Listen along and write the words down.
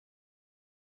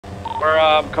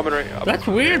We're coming right up. That's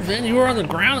weird, Vin. You were on the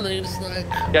ground and then you just like...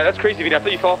 Yeah, that's crazy, Vin. I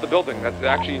thought you fell off the building. That's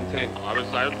actually insane. I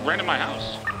ran in my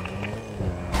house.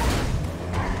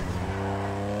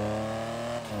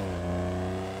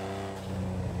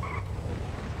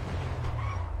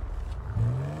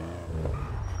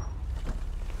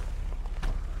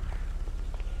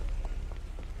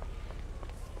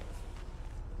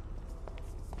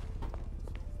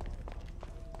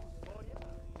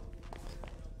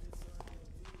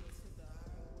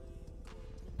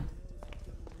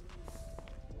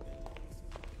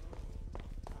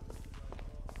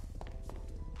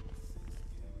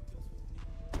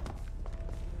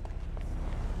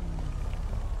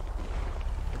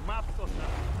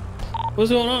 What's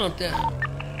going on up there?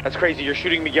 That's crazy. You're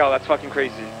shooting Miguel. That's fucking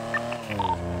crazy.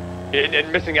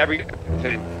 And missing every...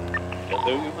 Insane.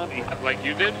 Like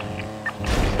you did?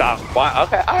 Stop. Why?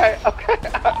 Okay, alright, okay.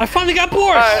 I finally got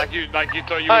Boris! Like you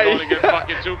thought you were going to get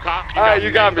fucking too cocky. Alright,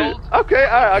 you got me. Okay,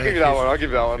 alright, I'll give you that one. I'll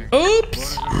give you that one.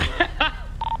 Oops!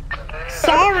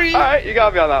 Sorry! Alright, you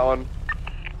got me on that one.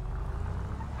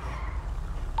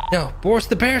 Yo, Boris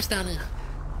the bear's down here.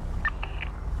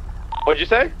 What'd you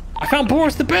say? I found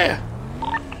Boris the bear.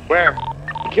 Where?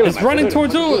 He's running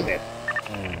towards Ula. The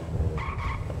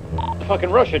fucking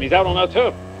Russian, he's out on our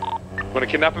turf. Wanna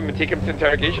kidnap him and take him to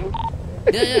interrogation?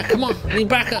 Yeah, come on. Lean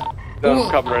back up. No,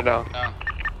 I'm coming right now.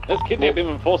 Let's kidnap him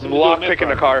and force him to Lock pick in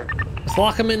the car. Let's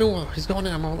lock him in, Ula. He's going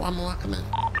in. I'm gonna lock him in.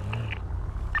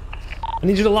 I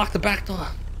need you to lock the back door.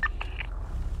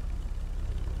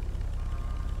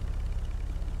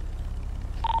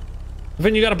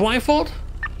 Vin, you got a blindfold?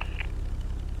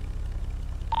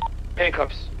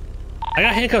 Handcuffs. I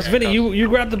got handcuffs. Vinny, you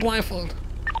grab the blindfold.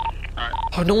 Alright.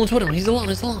 Oh, no one's with him. He's alone.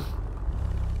 He's alone.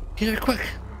 Get here quick.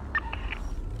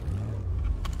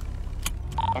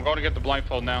 I'm going to get the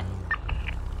blindfold now.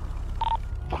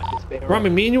 Rami,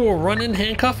 me and you will run in,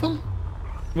 handcuff him.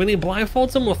 When he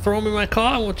blindfolds him, we'll throw him in my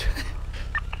car and we'll...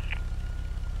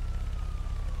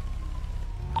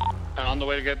 And on the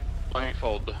way to get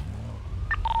blindfold.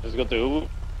 Let's go to...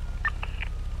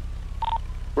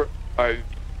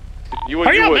 You would.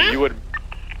 Are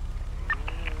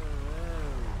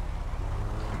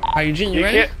you Eugene, you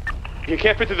ready? You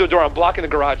can't fit through the door. I'm blocking the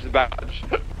garage, the badge.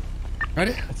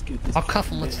 Ready? Let's get this. I'll cuff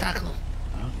him. Let's tackle him.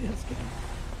 Oh, yeah, let's get him.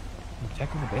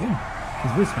 Tackle the bear.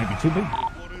 His wrist might be too big.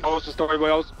 Oh, what's the story,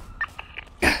 boys?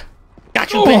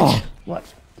 Got you, bitch.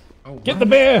 What? Oh, get the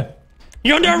bear!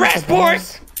 You're under arrest,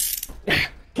 Boris!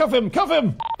 Cuff him! Cuff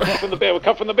him! Cuffing the bear, we're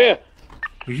cuffing the bear.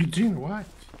 What are you doing? What?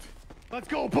 Let's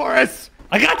go, Boris!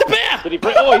 I got the bear! Did he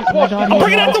bring... Oh, he's washed. I'm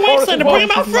bringing out the Wastelander. Bring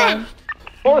him out front!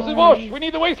 Boris is washed. We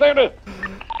need the Wastelander.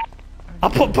 I'll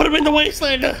put him in the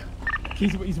Wastelander.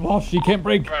 He's washed. He can't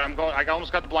break. Alright, I'm going. I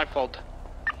almost got the blindfold.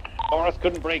 Boris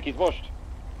couldn't break. He's washed.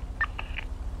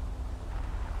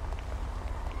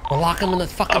 We'll lock him in the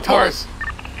fucking Of course. Taurus.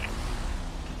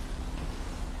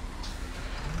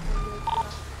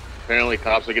 Apparently,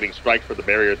 cops are getting striked for the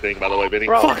barrier thing, by the way, Vinny.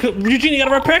 Fuck, Eugene, you got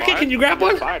a repair kit? Can you grab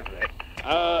one? Fine.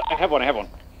 I have one.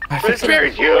 This bear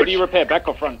is What do huge! you repair, back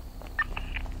or front?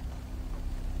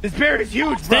 This bear is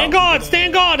huge, bro! Stand guard!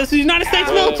 Stand guard! This is the United States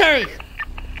military!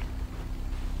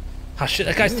 Oh shit,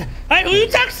 that guy's... Hey, who you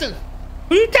texting?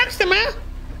 Who you texting, man?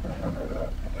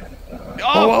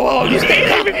 Oh, whoa, you stay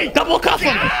cuff! Double cuff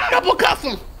him! Double cuff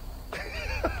him!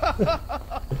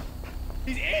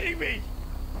 He's eating me!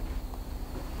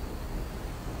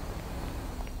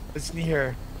 Listen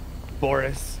here,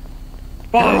 Boris.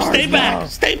 Oh, stay back!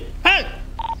 Stay... Hey!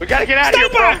 We gotta get out of Stay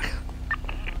here, back!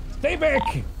 Stay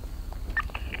back!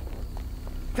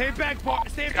 Stay back,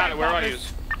 Boris. Stay Got back, it. Where are you?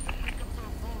 Boris.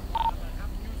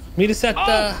 Meet us at,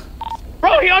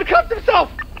 Bro, he uncuffed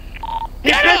himself!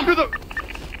 Get Get him! through the...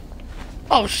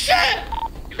 Oh, shit!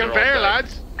 Good bear,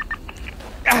 lads.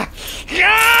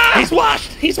 Yeah! He's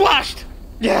washed! He's washed!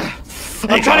 Yeah!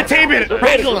 I'm trying to tame it!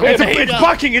 Handle him. There you It's go.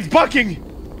 bucking! It's bucking!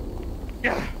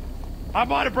 Yeah! I'm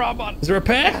on it, bro. I'm on it. Is it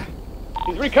repair?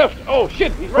 He's recuffed. Oh,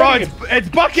 shit. He's Bro, running. it's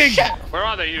bucking! Shit! Where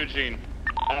are they, Eugene?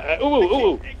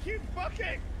 Ooh. It keeps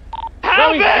bucking! Help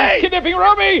Help He's me! kidnapping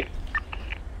Robbie!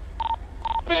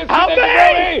 Help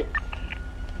me!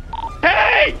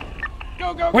 Hey!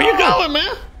 Go, go, go! Where you going,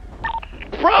 man?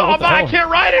 Bro, I can't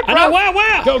ride it, I bro! know,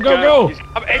 where? Go, go, go!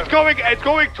 It's going to, He's,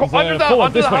 under the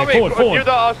forward, this way, helmet, forward. near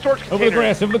the storage container. Over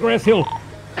the grass hill.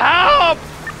 Help!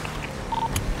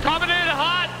 Coming in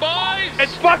hot, boys!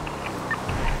 It's fuck.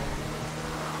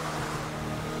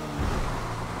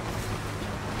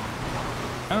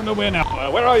 I don't know where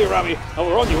now. Where are you, Robbie? Oh,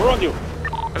 we're on you. I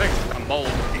think it's a mold.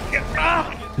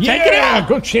 Take it out!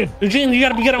 Good shit. Eugene, you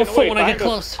gotta get on foot when I get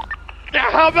behind us. close.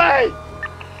 Help me!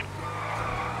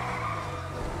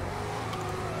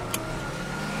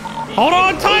 Hold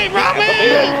on tight, Robbie!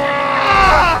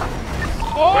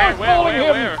 Oh, it's falling him.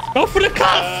 Where? Go for the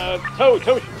cuff! Toe.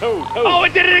 Oh,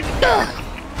 it did it!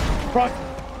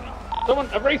 Someone,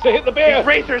 a racer hit the bear.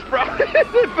 Racers, bro. Got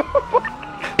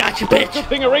you, bitch! Good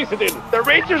thing a racer did. The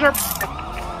racers are.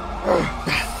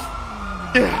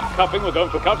 Cuffing, we're going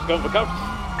for cuffs,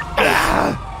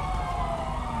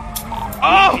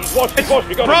 Oh! He's washed,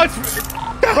 we got Bro, him.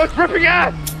 it's ripping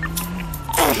ass!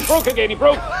 He broke again, he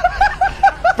broke.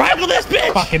 Rifle this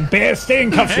bitch! Fucking bear, stay in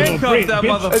cuffs, you little Handcuff great that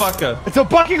bitch. motherfucker. It's a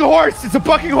bucking horse! It's a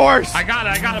bucking horse! I got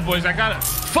it, boys. I got it.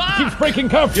 Fuck! Keeps breaking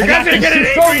cuffs. You guys are gonna get Keep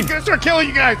it going. He's gonna start killing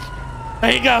you guys!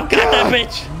 There you go. Got that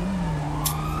bitch.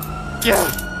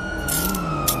 Yeah.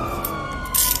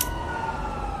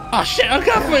 Oh shit,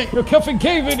 uncuff me! You're cuffing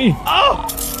K, Vinny. Oh!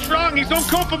 Strong, he's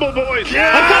uncomfortable, boys.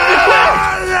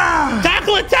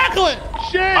 Tackle it!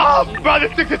 Shit! Oh, bro,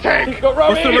 this thing's a tank! He's got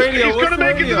Robbie. What's the radio? He's gonna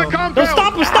make it to the No, compound.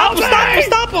 stop him! Stop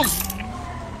him!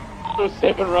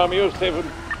 07, Rami, 07.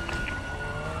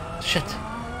 Shit.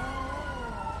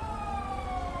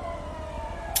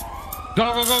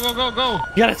 Go.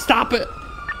 You gotta stop it.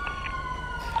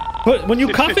 When you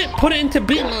cuff it, put it into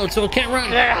beat mode so it can't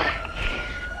run. Yeah.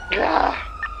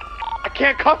 I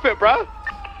can't cuff it, bro.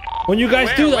 When you guys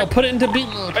do that, put it into beat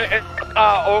mode.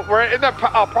 We're in the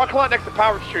parking lot next to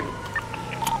Power Street.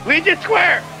 Legion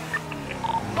Square!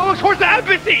 Oh, towards the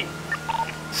embassy!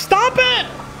 Stop it!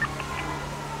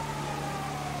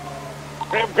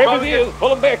 Grab his ears,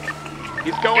 pull him back.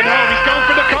 He's going home. He's going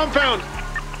for the compound.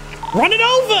 Run it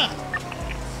over!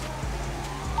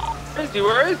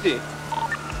 Where is he?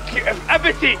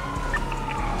 Embassy!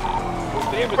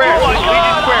 The embassy. Square,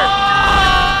 Legion Square.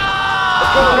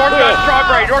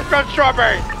 Northbound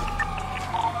Strawberry.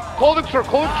 Clothing store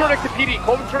next to PD.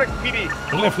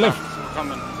 Left.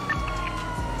 Coming.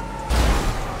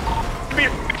 Give me a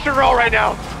picture roll right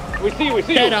now. We see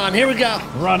Head you. on, here we go.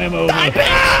 Run him over. You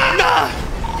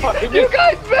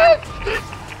guys missed!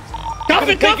 Cuff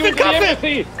it!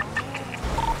 Embassy.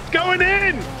 Going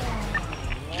in.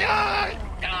 Has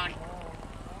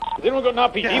anyone got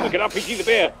an RPG? We can RPG the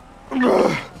bear.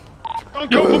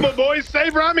 Uncomfortable, boys.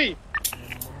 Save Rami.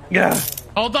 Yeah.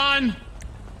 Hold on.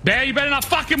 Bear, you better not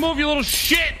fucking move, you little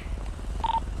shit.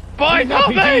 Boys,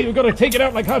 help RPG, me! we've got to take it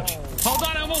out like Hutch. Hold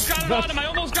on, I almost got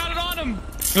it on him.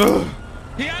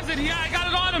 He has it. I got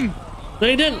it on him. No,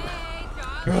 you didn't.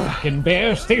 Fucking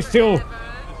bear, stay still.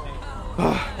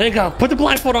 There you go. Put the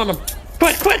blindfold on him.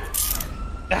 Quick!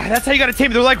 That's how you gotta tame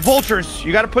them. They're like vultures.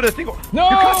 You gotta put a thing. No!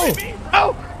 You're cuffing me.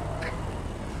 Oh!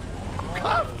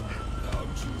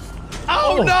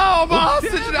 Oh no! I'm a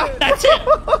hostage now. That's it.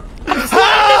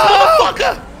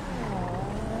 Motherfucker!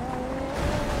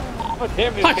 Oh,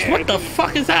 damn this Hutch, bear. what the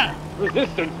fuck is that?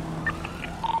 Resistance.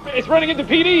 It's running into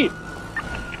PD.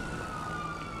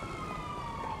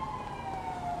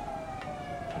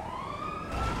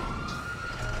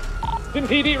 It's in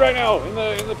PD right now, in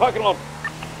the parking lot.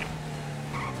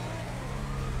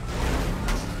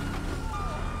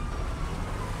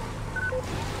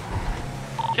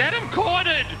 Get him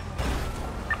cornered.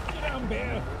 Get down,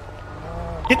 bear.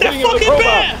 Get Putting that him in the fucking crowbar.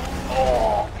 bear!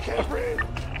 Oh, I can't breathe.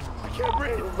 I can't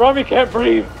breathe. Rami can't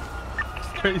breathe.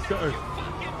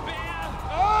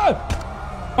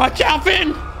 Watch out,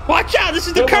 Vin! Watch out! This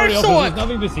is the Don't worry, curse officer, sword! there's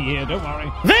nothing to see here, don't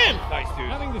worry. Vin! Nice, dude.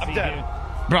 Nothing to see dead. here.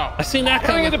 Bro. I seen that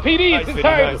Running coming. into PD, it's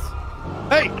inside.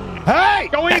 Hey! Hey!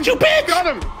 Go in. That's you, bitch! Got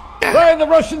him. Ryan, the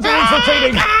Russians are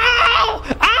infiltrating! Ow!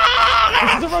 This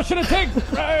Ow! is a Russian attack!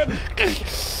 Ryan!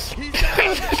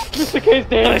 Mr. K's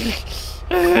dead.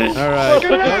 All right.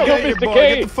 Get out, Get your Mr. boy.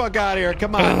 K. Get the fuck out of here.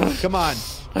 Come on. Come on.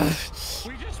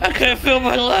 I can't feel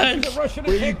my legs. Russian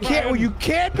Well, attack, Ryan. you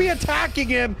can't be attacking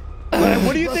him.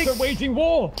 What do you Russia think? waging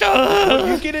war!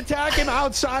 You can attack him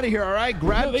outside of here, all right?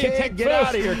 Grab No, they K attack and get first.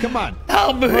 out of here. Come on.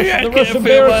 Help me! I The can't Russian feel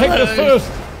bear my attacked us legs.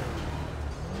 first!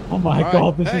 Oh my right.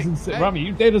 god, this Hey, is insane. hey. Rami,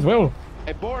 you dead as well.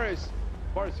 Hey, Boris,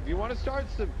 if you want to start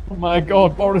some... Oh my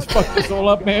god, Boris fucked us all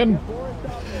up, man.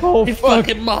 Oh He fuck.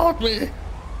 fucking mauled me.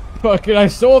 Fucking, I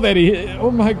saw that he.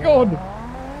 Oh my god.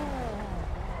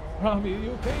 Rami, are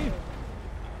you okay?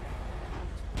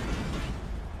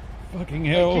 Fucking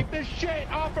hell. Keep this shit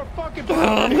off our fucking... Oh,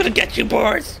 I'm gonna get you,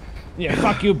 Boris. Yeah,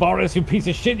 fuck you, Boris, you piece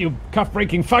of shit, you cuff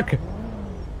breaking fuck.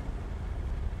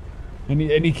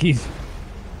 Any keys?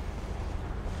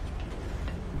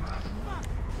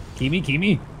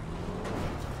 Kimi?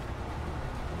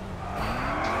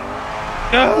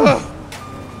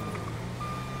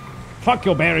 Fuck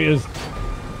your barriers.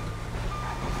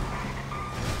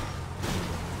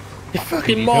 You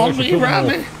fucking These mauled guys are me, killing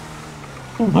Robbie.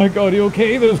 Oh my god, you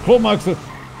okay? There's claw marks.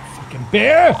 Fucking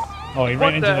bear! Oh, he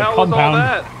ran into the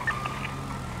compound.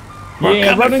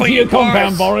 Yeah, run into your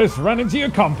compound, Boris. Boris. Run into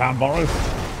your compound, Boris.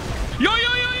 Yo, yo,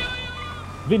 yo, yo,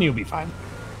 yo. Vinny will be fine.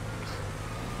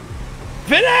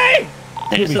 Vinny!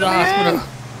 Take us to the hospital.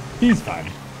 He's fine.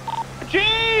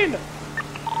 Gene!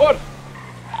 What?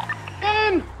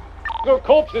 Gene! There are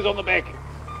corpses on the back.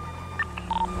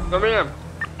 Come in.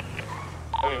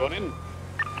 Everyone in?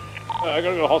 I gotta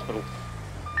go to the hospital.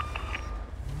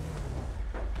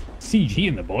 CG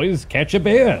and the boys catch a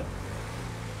bear.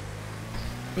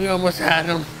 We almost had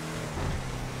him.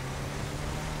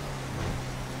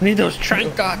 We need those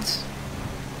trank dots.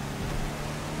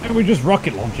 And we just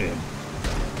rocket launch him.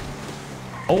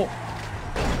 Oh,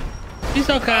 He's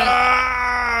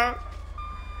okay.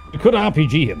 we could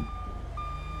RPG him.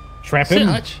 Trap Sit, him.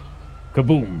 Hutch.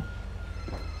 Kaboom.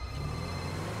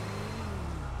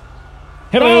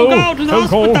 Hello. Go to the phone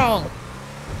call. hospital.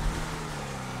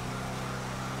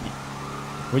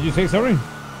 What'd you say, sorry?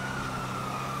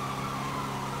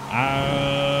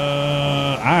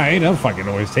 Alright, I'll fucking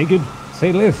always take it.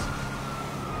 Say less.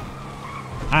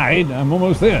 Alright, I'm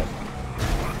almost there.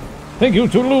 Thank you,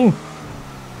 Toodaloo.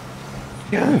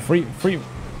 Yeah. Ooh, free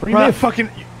Bro, lift. fucking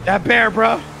that bear,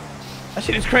 bro. That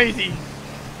shit is crazy.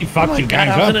 He fucked you God, guys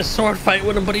I was in up. a sword fight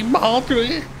with him, but he mauled through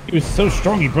it. He was so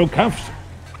strong he broke cuffs.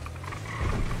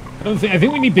 I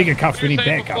think we need bigger cuffs. We You need were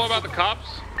saying bad before cuffs. about the cops?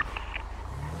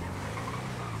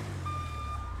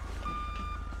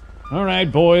 All right,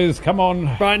 boys, come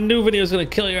on. Brian knew Vinny was gonna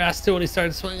kill your ass too when he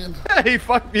started swinging. He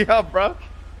fucked me up, bro.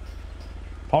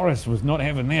 Boris was not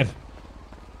having that.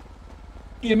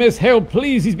 EMS, help,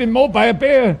 please. He's been mauled by a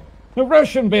bear. A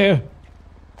Russian bear.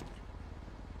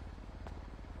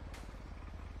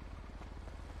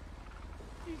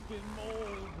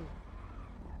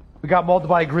 We got mauled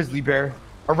by a grizzly bear,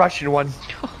 a Russian one.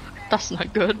 That's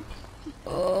not good.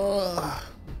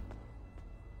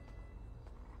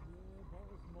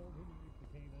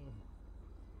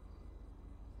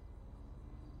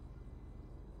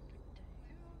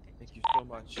 Thank you so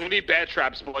much. We need bad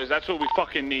traps, boys. That's what we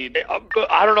fucking need.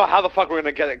 I don't know how the fuck we're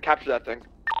gonna capture that thing.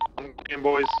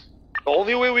 Boys. The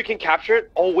only way we can capture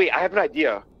it. Oh wait, I have an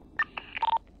idea.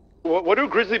 What do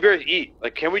grizzly bears eat?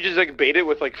 Like, can we just like bait it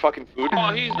with like fucking food?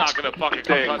 Oh, he's not gonna fucking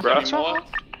Dang, come to bro. us anymore.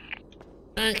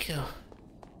 Thank you.